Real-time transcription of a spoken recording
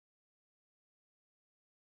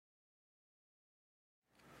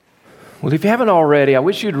Well, if you haven't already, I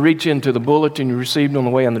wish you'd reach into the bulletin you received on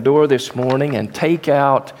the way in the door this morning and take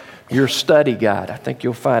out your study guide. I think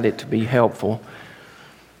you'll find it to be helpful.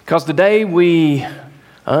 Because today we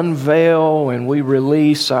unveil and we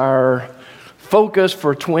release our focus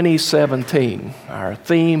for 2017. Our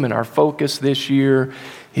theme and our focus this year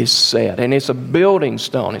is set. And it's a building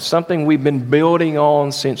stone. It's something we've been building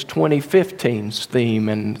on since 2015's theme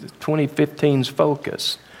and 2015's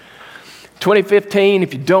focus. 2015,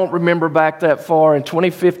 if you don't remember back that far, in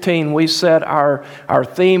 2015 we set our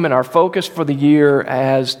theme and our focus for the year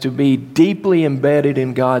as to be deeply embedded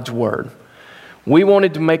in God's Word. We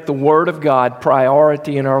wanted to make the Word of God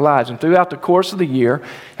priority in our lives. And throughout the course of the year,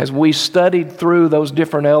 as we studied through those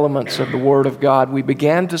different elements of the Word of God, we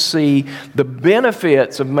began to see the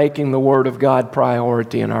benefits of making the Word of God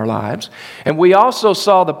priority in our lives. And we also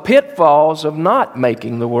saw the pitfalls of not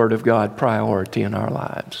making the Word of God priority in our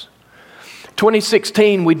lives.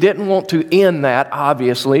 2016, we didn't want to end that,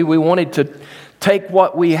 obviously. We wanted to take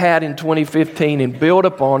what we had in 2015 and build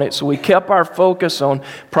upon it. So we kept our focus on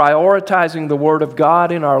prioritizing the Word of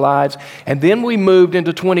God in our lives. And then we moved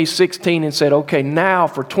into 2016 and said, okay, now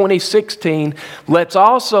for 2016, let's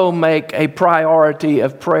also make a priority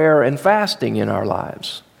of prayer and fasting in our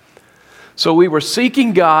lives. So we were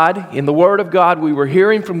seeking God in the Word of God. We were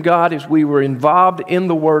hearing from God as we were involved in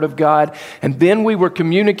the Word of God. And then we were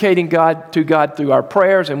communicating to God through our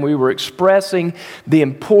prayers, and we were expressing the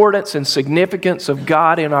importance and significance of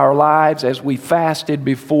God in our lives as we fasted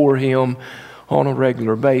before Him on a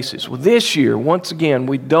regular basis. Well, this year, once again,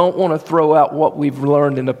 we don't want to throw out what we've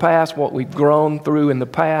learned in the past, what we've grown through in the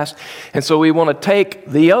past. And so we want to take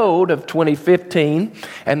the old of 2015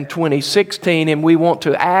 and 2016, and we want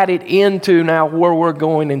to add it into now where we're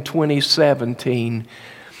going in 2017.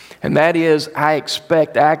 And that is, I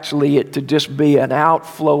expect actually it to just be an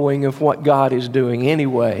outflowing of what God is doing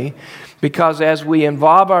anyway. Because as we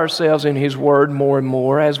involve ourselves in His Word more and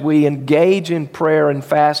more, as we engage in prayer and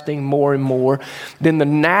fasting more and more, then the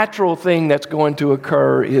natural thing that's going to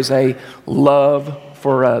occur is a love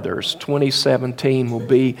for others. 2017 will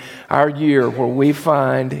be our year where we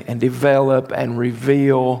find and develop and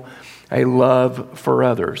reveal a love for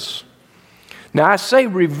others. Now, I say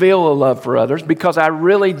reveal a love for others because I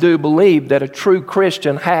really do believe that a true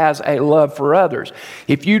Christian has a love for others.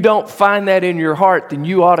 If you don't find that in your heart, then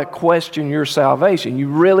you ought to question your salvation. You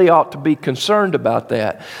really ought to be concerned about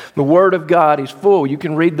that. The Word of God is full. You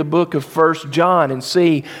can read the book of 1 John and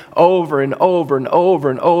see over and over and over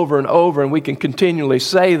and over and over, and we can continually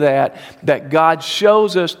say that God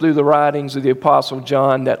shows us through the writings of the Apostle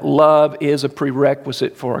John that love is a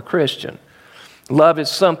prerequisite for a Christian. Love is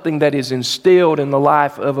something that is instilled in the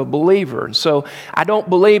life of a believer. And so I don't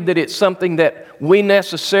believe that it's something that we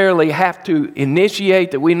necessarily have to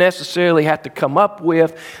initiate, that we necessarily have to come up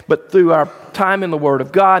with, but through our time in the Word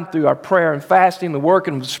of God, through our prayer and fasting, the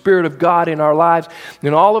working of the Spirit of God in our lives,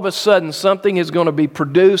 then all of a sudden something is going to be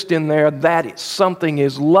produced in there that something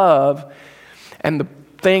is love. And the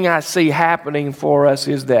thing I see happening for us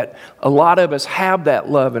is that a lot of us have that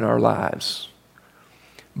love in our lives,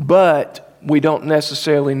 but we don't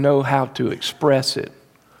necessarily know how to express it.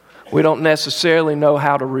 We don't necessarily know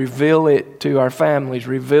how to reveal it to our families,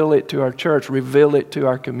 reveal it to our church, reveal it to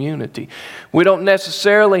our community. We don't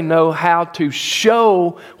necessarily know how to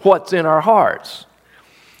show what's in our hearts.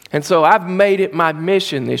 And so I've made it my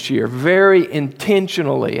mission this year, very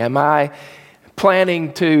intentionally. Am I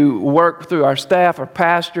planning to work through our staff, our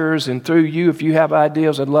pastors, and through you? If you have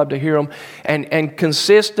ideas, I'd love to hear them. And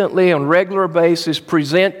consistently, on a regular basis,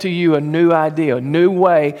 present to you a new idea, a new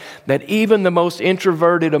way that even the most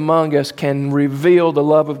introverted among us can reveal the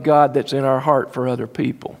love of God that's in our heart for other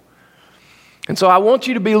people. And so I want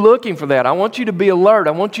you to be looking for that. I want you to be alert.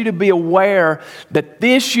 I want you to be aware that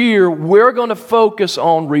this year we're going to focus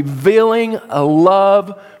on revealing a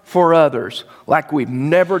love for others like we've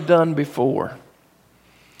never done before.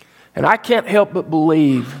 And I can't help but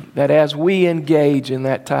believe that as we engage in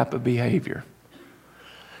that type of behavior,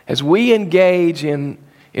 as we engage in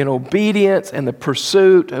obedience and the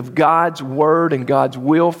pursuit of God's Word and God's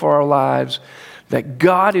will for our lives, that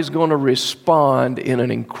God is going to respond in an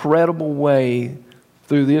incredible way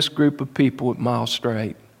through this group of people at Mile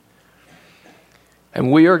Straight.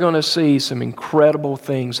 And we are going to see some incredible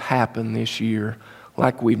things happen this year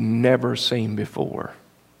like we've never seen before.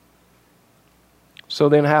 So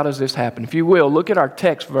then how does this happen? If you will, look at our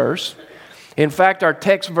text verse. In fact, our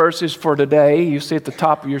text verses for today, you see at the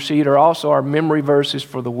top of your sheet, are also our memory verses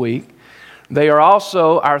for the week. They are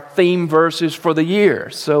also our theme verses for the year.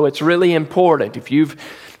 So it's really important. If you've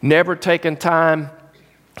never taken time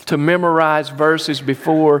to memorize verses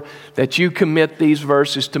before that you commit these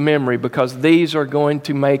verses to memory, because these are going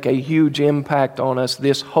to make a huge impact on us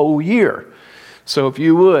this whole year. So if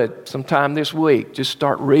you would, sometime this week, just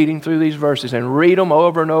start reading through these verses and read them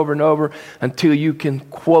over and over and over until you can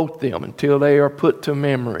quote them, until they are put to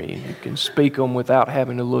memory and you can speak them without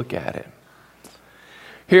having to look at it.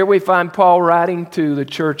 Here we find Paul writing to the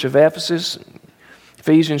church of Ephesus,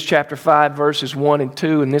 Ephesians chapter 5, verses 1 and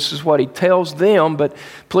 2, and this is what he tells them. But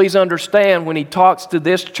please understand, when he talks to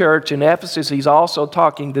this church in Ephesus, he's also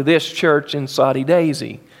talking to this church in Soddy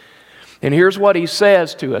Daisy. And here's what he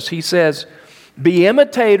says to us. He says, "Be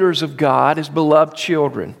imitators of God as beloved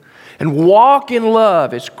children, and walk in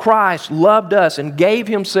love as Christ loved us and gave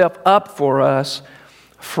himself up for us,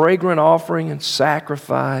 a fragrant offering and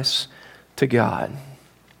sacrifice to God."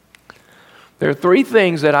 There are three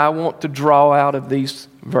things that I want to draw out of these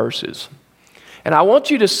verses. And I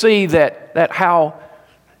want you to see that how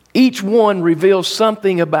each one reveals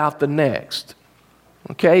something about the next.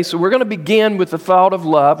 Okay, so we're going to begin with the thought of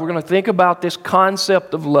love. We're going to think about this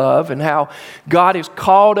concept of love and how God has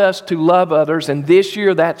called us to love others, and this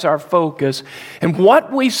year that's our focus. And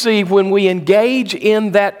what we see when we engage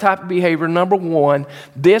in that type of behavior, number one,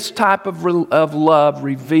 this type of love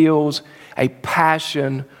reveals a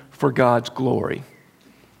passion for God's glory.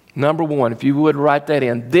 Number one, if you would write that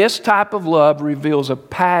in. This type of love reveals a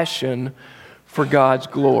passion for God's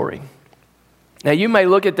glory. Now you may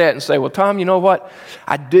look at that and say, well, Tom, you know what?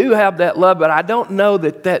 I do have that love, but I don't know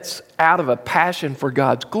that that's out of a passion for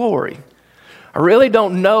God's glory. I really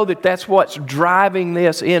don't know that that's what's driving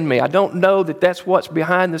this in me. I don't know that that's what's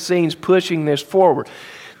behind the scenes pushing this forward.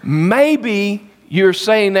 Maybe you're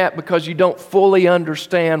saying that because you don't fully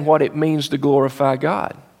understand what it means to glorify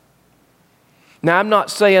God. Now, I'm not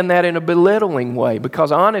saying that in a belittling way,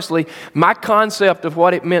 because honestly, my concept of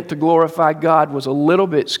what it meant to glorify God was a little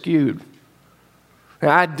bit skewed. Now,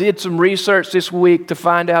 I did some research this week to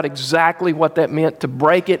find out exactly what that meant, to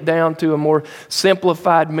break it down to a more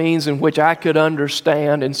simplified means in which I could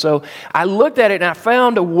understand. And so I looked at it and I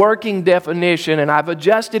found a working definition, and I've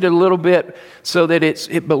adjusted it a little bit so that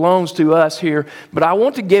it belongs to us here. But I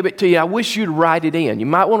want to give it to you. I wish you'd write it in. You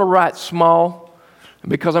might want to write small,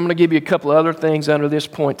 because I'm going to give you a couple of other things under this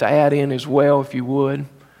point to add in as well, if you would.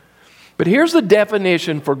 But here's the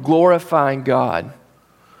definition for glorifying God.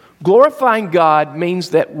 Glorifying God means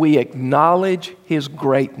that we acknowledge His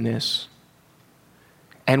greatness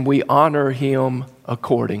and we honor Him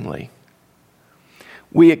accordingly.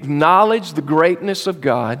 We acknowledge the greatness of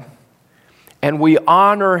God and we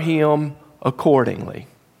honor Him accordingly.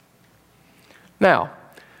 Now,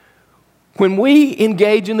 when we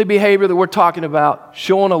engage in the behavior that we're talking about,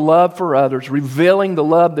 showing a love for others, revealing the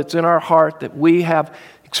love that's in our heart that we have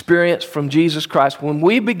experienced from Jesus Christ, when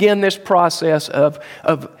we begin this process of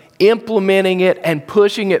implementing it and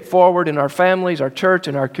pushing it forward in our families, our church,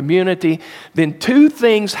 and our community, then two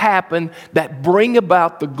things happen that bring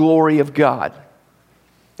about the glory of God.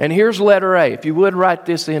 And here's letter A. If you would write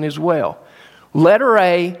this in as well. Letter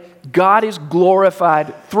A, God is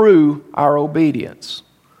glorified through our obedience.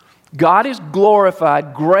 God is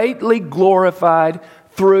glorified, greatly glorified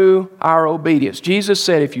through our obedience. Jesus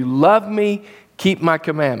said, if you love me, keep my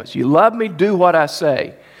commandments. You love me, do what I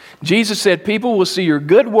say. Jesus said, people will see your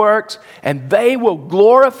good works and they will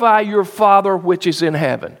glorify your Father which is in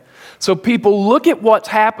heaven. So people look at what's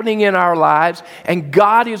happening in our lives and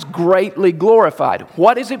God is greatly glorified.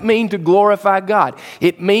 What does it mean to glorify God?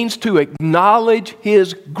 It means to acknowledge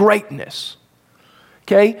His greatness.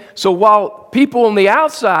 Okay, so while people on the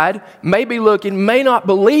outside may be looking, may not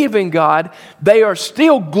believe in God, they are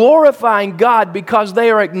still glorifying God because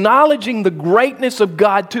they are acknowledging the greatness of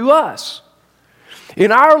God to us.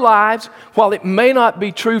 In our lives, while it may not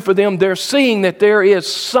be true for them, they're seeing that there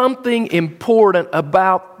is something important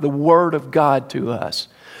about the Word of God to us.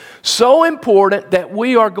 So important that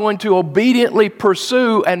we are going to obediently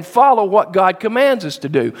pursue and follow what God commands us to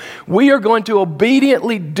do. We are going to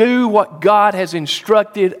obediently do what God has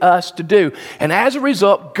instructed us to do. And as a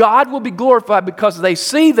result, God will be glorified because they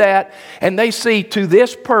see that and they see to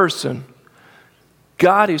this person,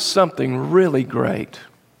 God is something really great.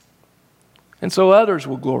 And so others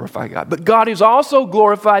will glorify God. But God is also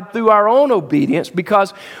glorified through our own obedience,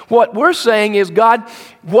 because what we're saying is, God,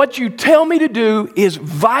 what you tell me to do is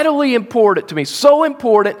vitally important to me. So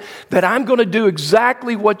important that I'm going to do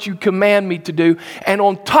exactly what you command me to do. And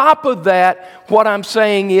on top of that, what I'm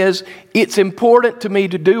saying is, it's important to me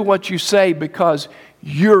to do what you say because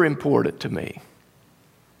you're important to me.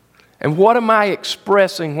 And what am I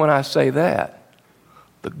expressing when I say that?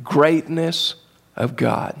 The greatness of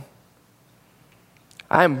God.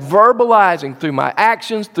 I am verbalizing through my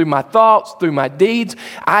actions, through my thoughts, through my deeds.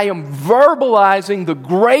 I am verbalizing the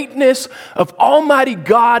greatness of Almighty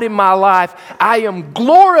God in my life. I am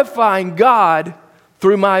glorifying God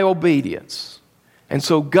through my obedience. And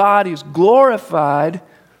so God is glorified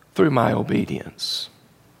through my obedience.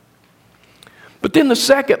 But then the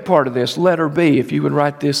second part of this, letter B, if you would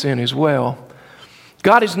write this in as well.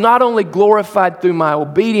 God is not only glorified through my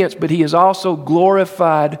obedience, but He is also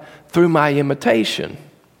glorified through my imitation.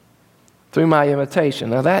 Through my imitation.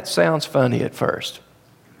 Now that sounds funny at first.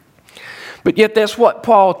 But yet that's what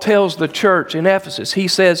Paul tells the church in Ephesus. He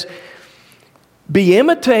says, be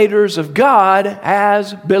imitators of God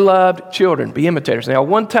as beloved children. Be imitators. Now,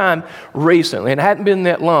 one time recently, and it hadn't been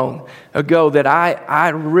that long ago, that I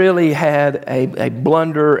really had a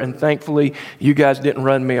blunder, and thankfully you guys didn't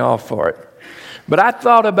run me off for it. But I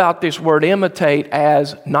thought about this word imitate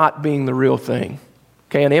as not being the real thing.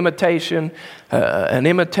 Okay, an imitation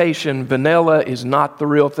vanilla is not the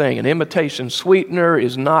real thing. An imitation sweetener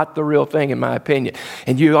is not the real thing, in my opinion.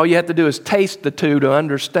 And all you have to do is taste the two to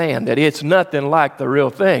understand that it's nothing like the real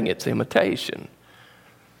thing. It's imitation.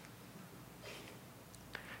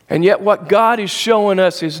 And yet what God is showing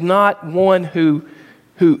us is not one who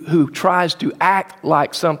tries to act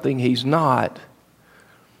like something He's not,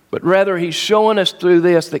 but rather He's showing us through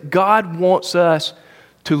this that God wants us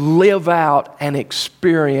to live out an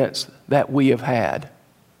experience that we have had.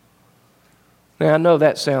 Now, I know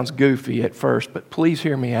that sounds goofy at first, but please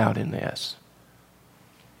hear me out in this.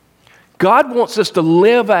 God wants us to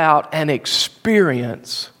live out an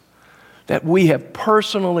experience that we have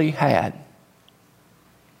personally had.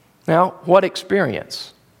 Now, what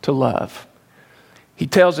experience? To love. He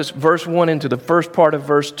tells us, verse 1 into the first part of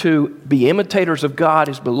verse 2, be imitators of God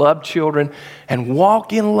as beloved children and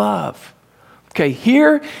walk in love. Okay,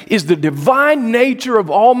 here is the divine nature of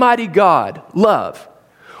Almighty God, love.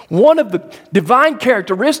 One of the divine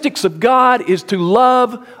characteristics of God is to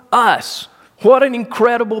love us. What an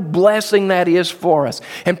incredible blessing that is for us.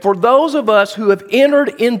 And for those of us who have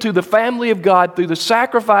entered into the family of God through the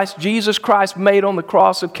sacrifice Jesus Christ made on the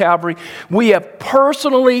cross of Calvary, we have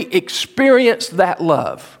personally experienced that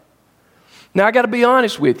love. Now, I got to be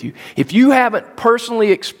honest with you. If you haven't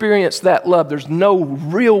personally experienced that love, there's no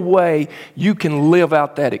real way you can live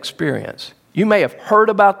out that experience. You may have heard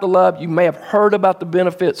about the love. You may have heard about the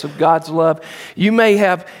benefits of God's love. You may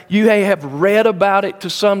have read about it to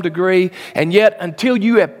some degree, and yet until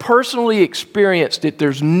you have personally experienced it,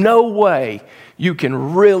 there's no way you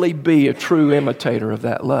can really be a true imitator of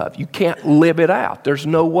that love. You can't live it out. There's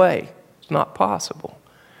no way. It's not possible.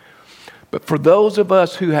 But for those of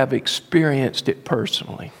us who have experienced it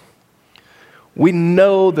personally, we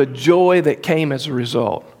know the joy that came as a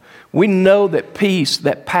result. We know that peace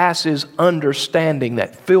that passes understanding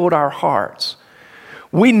that filled our hearts.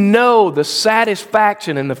 We know the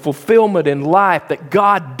satisfaction and the fulfillment in life that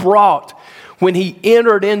God brought when He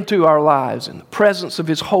entered into our lives and the presence of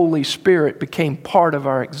His Holy Spirit became part of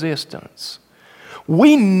our existence.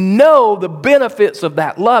 We know the benefits of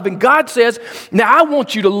that love. And God says, now I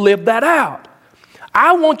want you to live that out.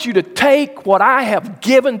 I want you to take what I have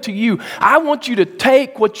given to you. I want you to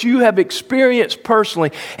take what you have experienced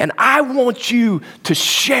personally, and I want you to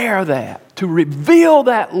share that, to reveal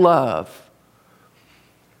that love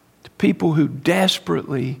to people who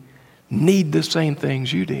desperately need the same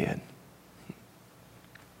things you did.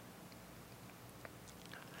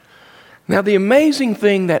 Now, the amazing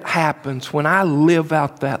thing that happens when I live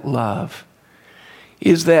out that love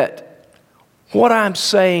is that what I'm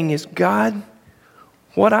saying is, God,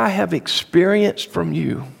 what I have experienced from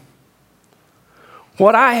you,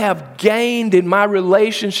 what I have gained in my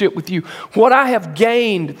relationship with you, what I have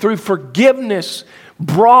gained through forgiveness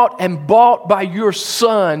brought and bought by your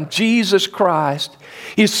Son, Jesus Christ,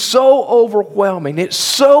 is so overwhelming. It's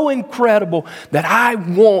so incredible that I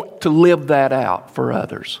want to live that out for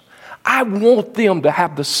others. I want them to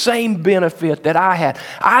have the same benefit that I had.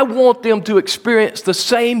 I want them to experience the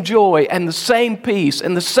same joy and the same peace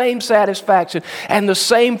and the same satisfaction and the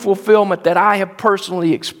same fulfillment that I have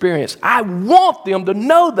personally experienced. I want them to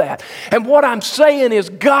know that. And what I'm saying is,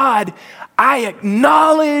 God, I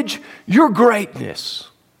acknowledge your greatness.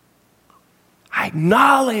 I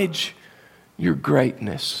acknowledge your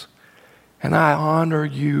greatness, and I honor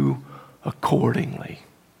you accordingly.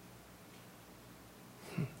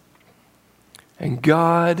 And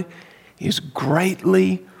God is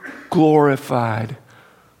greatly glorified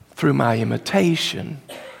through my imitation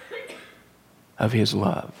of His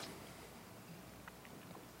love.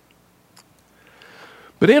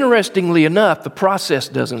 But interestingly enough, the process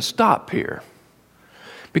doesn't stop here.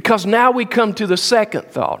 Because now we come to the second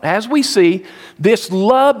thought. As we see, this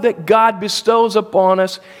love that God bestows upon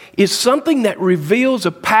us is something that reveals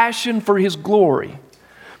a passion for His glory.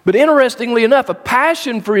 But interestingly enough, a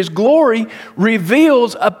passion for His glory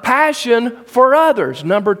reveals a passion for others.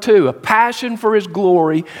 Number two, a passion for His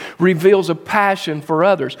glory reveals a passion for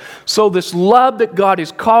others. So this love that God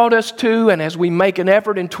has called us to, and as we make an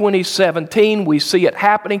effort in 2017, we see it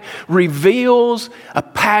happening, reveals a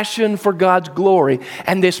passion for God's glory.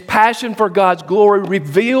 And this passion for God's glory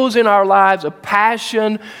reveals in our lives a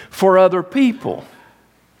passion for other people.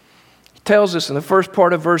 Tells us in the first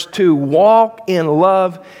part of verse 2, walk in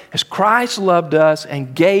love as Christ loved us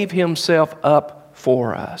and gave Himself up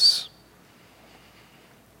for us.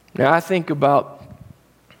 Now I think about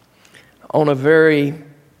on a very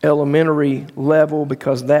elementary level,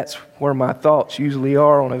 because that's where my thoughts usually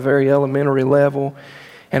are, on a very elementary level.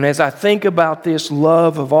 And as I think about this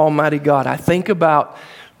love of Almighty God, I think about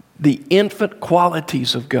the infinite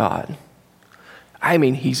qualities of God. I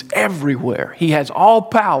mean, He's everywhere. He has all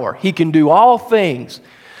power. He can do all things.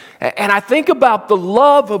 And I think about the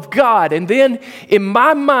love of God, and then in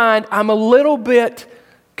my mind, I'm a little bit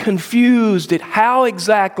confused at how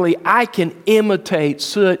exactly I can imitate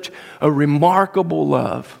such a remarkable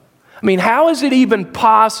love. I mean, how is it even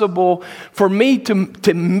possible for me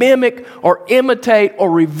to mimic or imitate or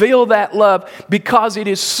reveal that love? Because it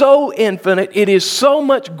is so infinite. It is so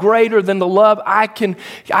much greater than the love I can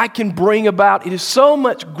bring about. It is so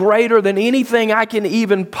much greater than anything I can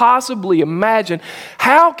even possibly imagine.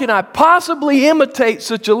 How can I possibly imitate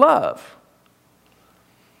such a love?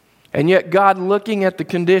 And yet God, looking at the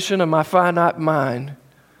condition of my finite mind,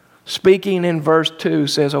 speaking in verse 2,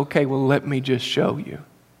 says, okay, well, let me just show you.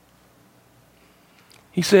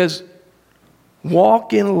 He says,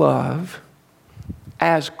 walk in love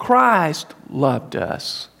as Christ loved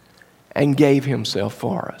us and gave Himself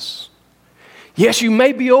for us. Yes, you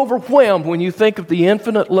may be overwhelmed when you think of the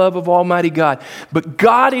infinite love of Almighty God, but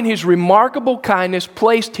God in His remarkable kindness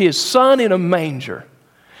placed His Son in a manger,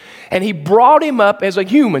 and He brought Him up as a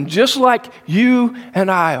human, just like you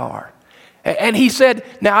and I are. And He said,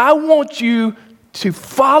 now I want you to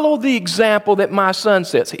follow the example that my Son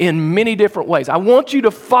sets in many different ways. I want you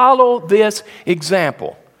to follow this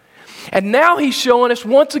example. And now He's showing us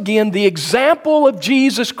once again the example of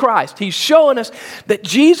Jesus Christ. He's showing us that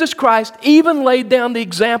Jesus Christ even laid down the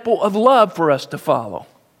example of love for us to follow.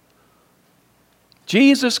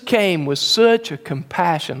 Jesus came with such a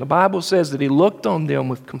compassion. The Bible says that He looked on them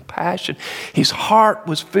with compassion. His heart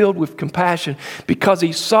was filled with compassion because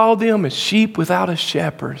He saw them as sheep without a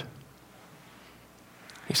shepherd.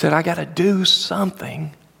 He said, I got to do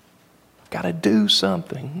something. Got to do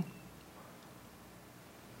something.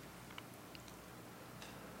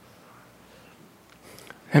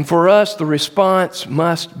 And for us, the response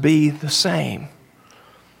must be the same.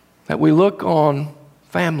 That we look on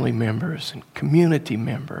family members and community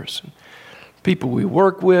members and people we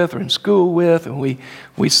work with or in school with, and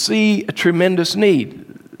we see a tremendous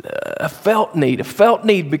need, a felt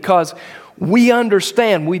need because we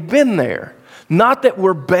understand, we've been there. Not that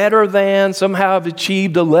we're better than, somehow have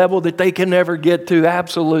achieved a level that they can never get to.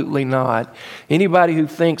 Absolutely not. Anybody who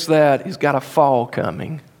thinks that has got a fall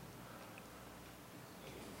coming.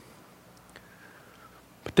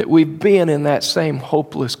 But that we've been in that same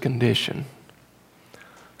hopeless condition.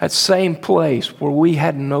 That same place where we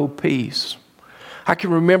had no peace. I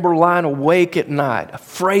can remember lying awake at night,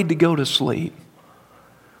 afraid to go to sleep.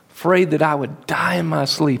 Afraid that I would die in my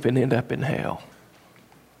sleep and end up in hell.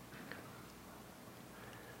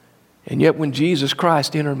 And yet when Jesus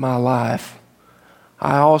Christ entered my life,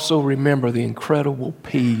 I also remember the incredible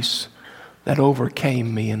peace that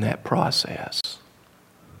overcame me in that process.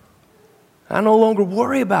 I no longer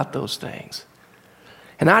worry about those things.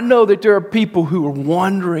 And I know that there are people who are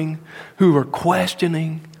wondering, who are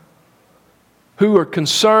questioning, who are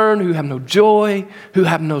concerned, who have no joy, who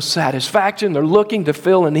have no satisfaction. They're looking to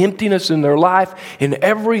fill an emptiness in their life in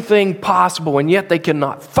everything possible, and yet they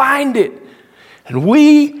cannot find it. And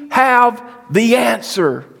we have the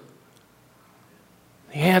answer.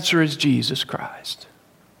 The answer is Jesus Christ.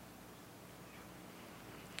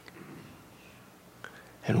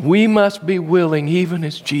 And we must be willing, even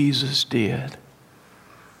as Jesus did,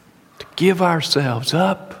 to give ourselves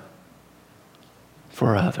up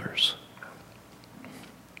for others.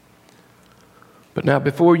 But now,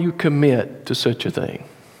 before you commit to such a thing,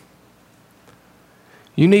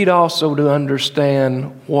 you need also to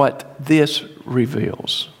understand what this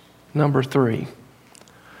reveals. Number 3,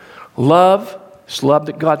 love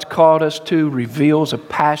that God's called us to reveals a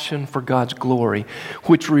passion for God's glory,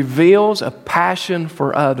 which reveals a passion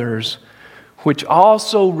for others, which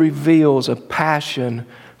also reveals a passion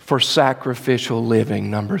for sacrificial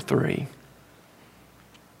living. Number 3.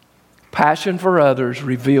 Passion for others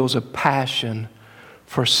reveals a passion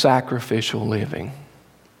for sacrificial living.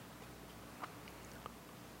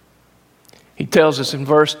 He tells us in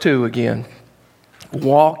verse 2 again,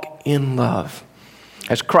 walk in love.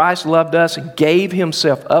 As Christ loved us and gave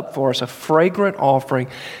Himself up for us, a fragrant offering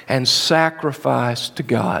and sacrifice to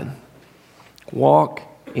God. Walk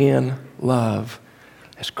in love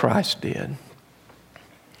as Christ did.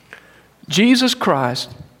 Jesus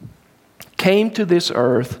Christ came to this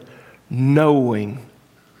earth knowing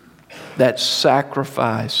that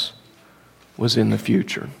sacrifice was in the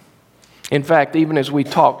future. In fact, even as we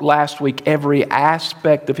talked last week, every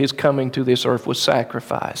aspect of His coming to this earth was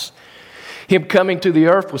sacrifice. Him coming to the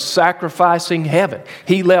earth was sacrificing heaven.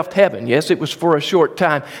 He left heaven. Yes, it was for a short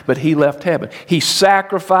time, but He left heaven. He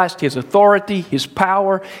sacrificed His authority, His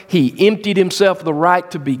power. He emptied Himself of the right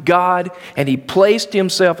to be God, and He placed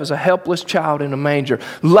Himself as a helpless child in a manger.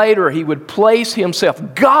 Later, He would place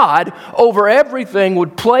Himself, God over everything,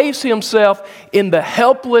 would place Himself in the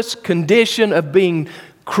helpless condition of being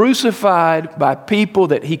crucified by people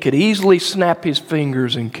that He could easily snap His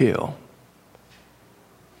fingers and kill.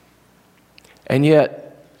 And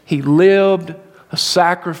yet, He lived a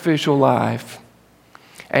sacrificial life,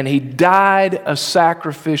 and He died a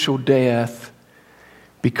sacrificial death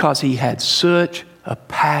because He had such a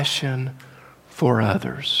passion for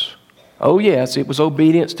others. Oh yes, it was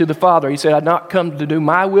obedience to the Father. He said, I've not come to do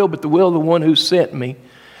my will, but the will of the one who sent me.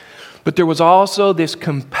 But there was also this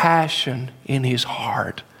compassion in His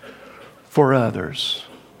heart for others.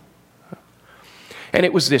 And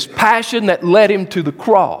it was this passion that led Him to the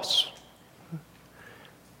cross.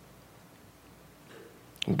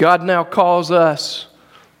 God now calls us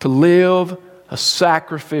to live a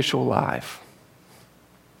sacrificial life.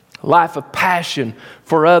 A life of passion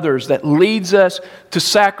for others that leads us to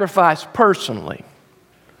sacrifice personally.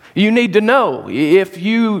 You need to know, if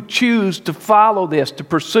you choose to follow this, to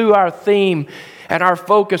pursue our theme and our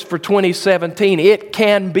focus for 2017, it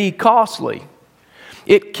can be costly.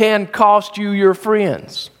 It can cost you your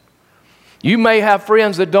friends. You may have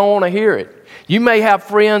friends that don't want to hear it. You may have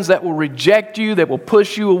friends that will reject you, that will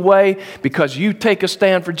push you away because you take a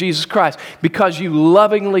stand for Jesus Christ, because you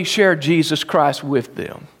lovingly share Jesus Christ with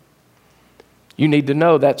them. You need to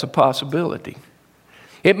know that's a possibility.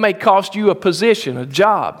 It may cost you a position, a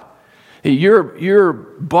job. Your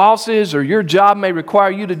bosses or your job may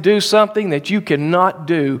require you to do something that you cannot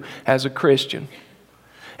do as a Christian.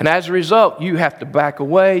 And as a result, you have to back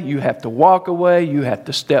away, you have to walk away, you have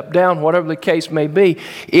to step down, whatever the case may be.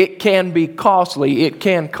 It can be costly. It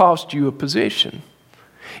can cost you a position.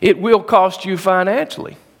 It will cost you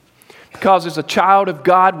financially. Because as a child of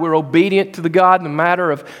God, we're obedient to the God in the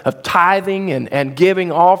matter of tithing and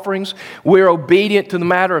giving offerings. We're obedient to the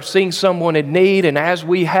matter of seeing someone in need. And as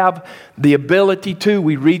we have the ability to,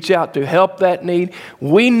 we reach out to help that need.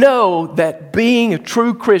 We know that being a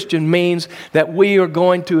true Christian means that we are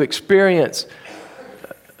going to experience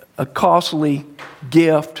a costly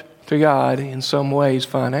gift to God in some ways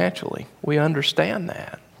financially. We understand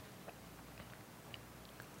that.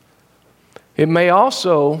 It may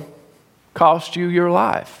also cost you your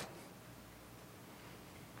life.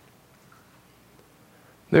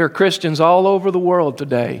 There are Christians all over the world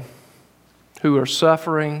today who are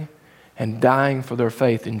suffering and dying for their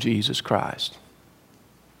faith in Jesus Christ.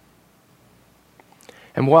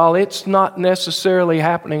 And while it's not necessarily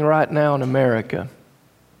happening right now in America,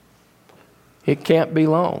 it can't be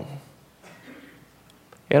long.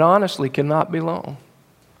 It honestly cannot be long.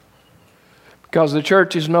 Because the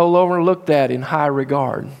church is no longer looked at in high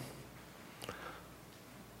regard.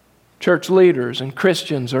 Church leaders and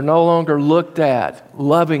Christians are no longer looked at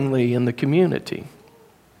lovingly in the community.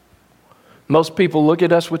 Most people look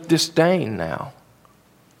at us with disdain now.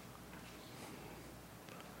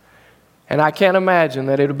 And I can't imagine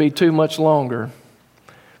that it'll be too much longer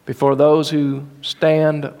before those who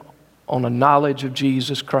stand on a knowledge of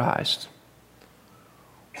Jesus Christ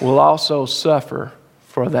will also suffer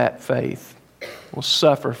for that faith, will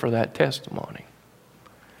suffer for that testimony.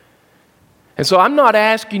 And so I'm not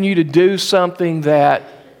asking you to do something that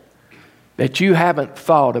you haven't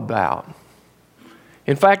thought about.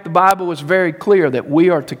 In fact, the Bible is very clear that we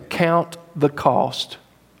are to count the cost.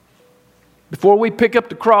 Before we pick up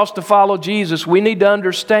the cross to follow Jesus, we need to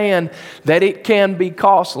understand that it can be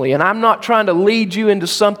costly. And I'm not trying to lead you into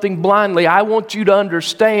something blindly. I want you to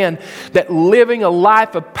understand that living a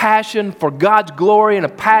life of passion for God's glory and a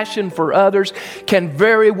passion for others can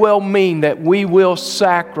very well mean that we will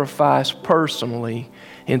sacrifice personally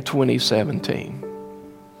in 2017.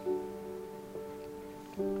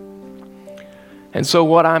 And so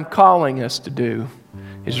what I'm calling us to do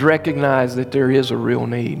is recognize that there is a real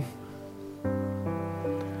need.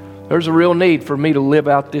 There's a real need for me to live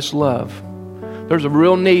out this love. There's a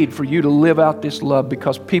real need for you to live out this love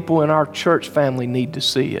because people in our church family need to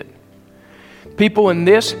see it. People in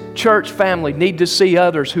this church family need to see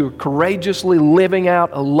others who are courageously living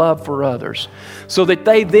out a love for others so that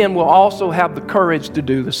they then will also have the courage to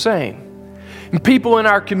do the same. And people in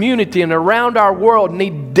our community and around our world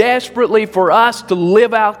need desperately for us to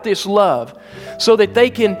live out this love so that they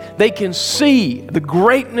can see the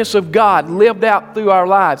greatness of God lived out through our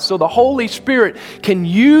lives. So the Holy Spirit can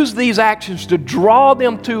use these actions to draw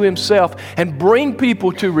them to Himself and bring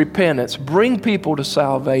people to repentance, bring people to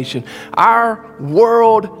salvation. Our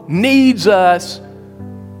world needs us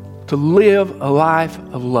to live a life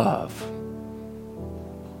of love.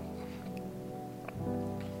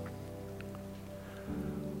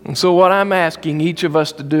 And so what I'm asking each of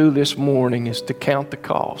us to do this morning is to count the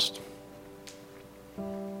cost.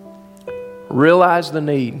 Realize the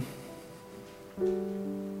need.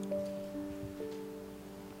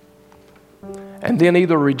 And then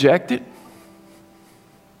either reject it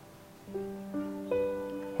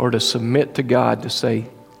or to submit to God to say,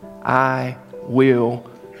 I will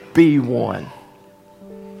be one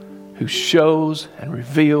who shows and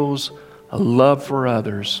reveals a love for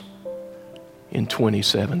others in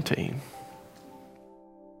 2017.